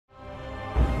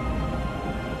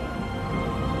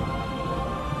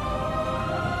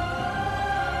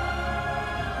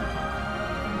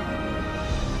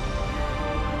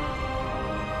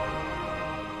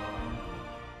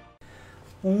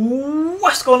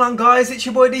What's going on, guys? It's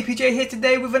your boy DPJ here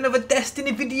today with another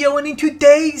Destiny video, and in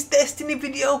today's Destiny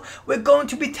video we're going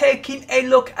to be taking a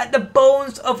look at the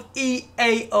bones of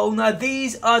EAO. Now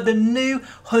these are the new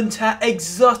Hunter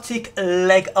exotic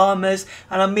leg armors,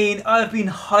 and I mean I've been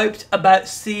hyped about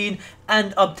seeing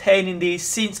and obtaining these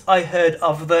since I heard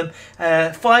of them.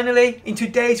 Finally, in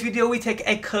today's video we take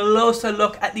a closer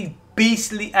look at these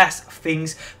beastly ass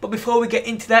things, but before we get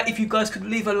into that, if you guys could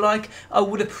leave a like, I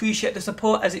would appreciate the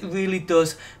support, as it really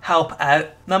does help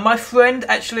out. Now my friend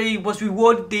actually was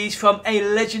rewarded these from a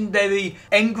legendary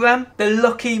engram. The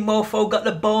lucky mofo got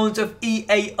the bones of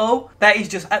EAO. That is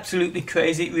just absolutely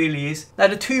crazy, it really is. Now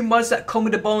the two mods that come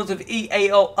with the bones of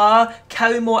EAO are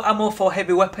carry more ammo for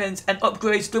heavy weapons and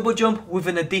upgrades double jump with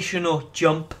an additional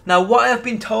jump. Now what I have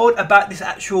been told about this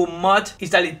actual mod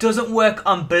is that it doesn't work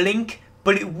on blink,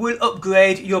 but it will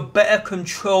upgrade your better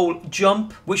control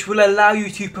jump, which will allow you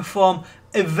to perform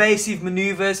evasive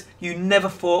maneuvers you never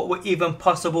thought were even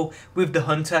possible with the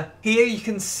Hunter. Here you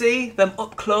can see them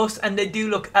up close and they do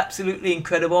look absolutely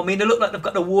incredible. I mean, they look like they've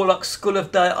got the Warlock Skull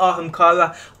of Dire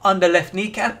Ahamkara on the left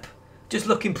kneecap. Just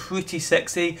looking pretty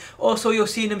sexy. Also, you're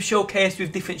seeing them showcased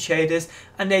with different shaders,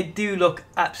 and they do look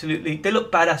absolutely, they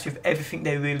look badass with everything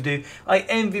they really do. I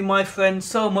envy my friends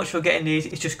so much for getting these.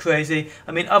 It's just crazy.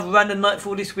 I mean, I've ran the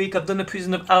Nightfall this week, I've done the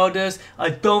Prison of Elders.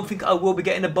 I don't think I will be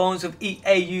getting the bones of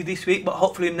EAU this week, but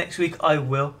hopefully next week I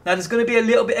will. Now there's going to be a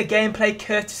little bit of gameplay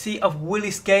courtesy of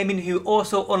Willis Gaming, who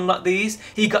also unlocked these.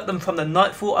 He got them from the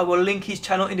Nightfall. I will link his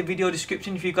channel in the video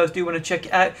description if you guys do want to check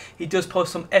it out. He does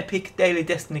post some epic daily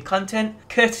Destiny content.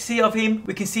 Courtesy of him,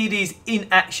 we can see these in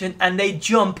action, and they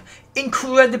jump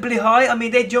incredibly high. I mean,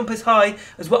 they jump as high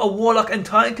as what a Warlock and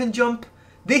Titan can jump.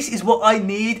 This is what I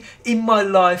need in my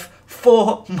life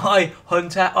for my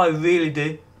Hunter, I really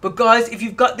do. But guys, if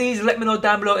you've got these, let me know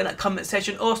down below in that comment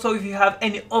section. Also, if you have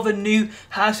any other new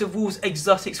House of Wolves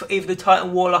exotics for either the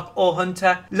Titan, Warlock or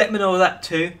Hunter, let me know that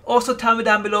too. Also, tell me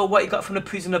down below what you got from the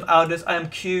Prison of Elders. I am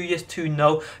curious to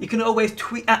know. You can always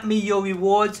tweet at me your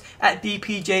rewards at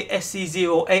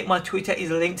DPJSC08. My Twitter is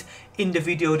linked in the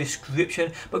video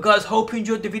description. But guys, hope you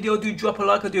enjoyed the video. Do drop a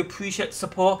like, I do appreciate the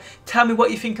support. Tell me what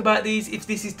you think about these if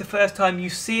this is the first time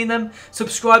you've seen them.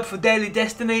 Subscribe for daily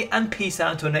Destiny, and peace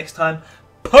out until next time.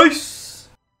 Peace!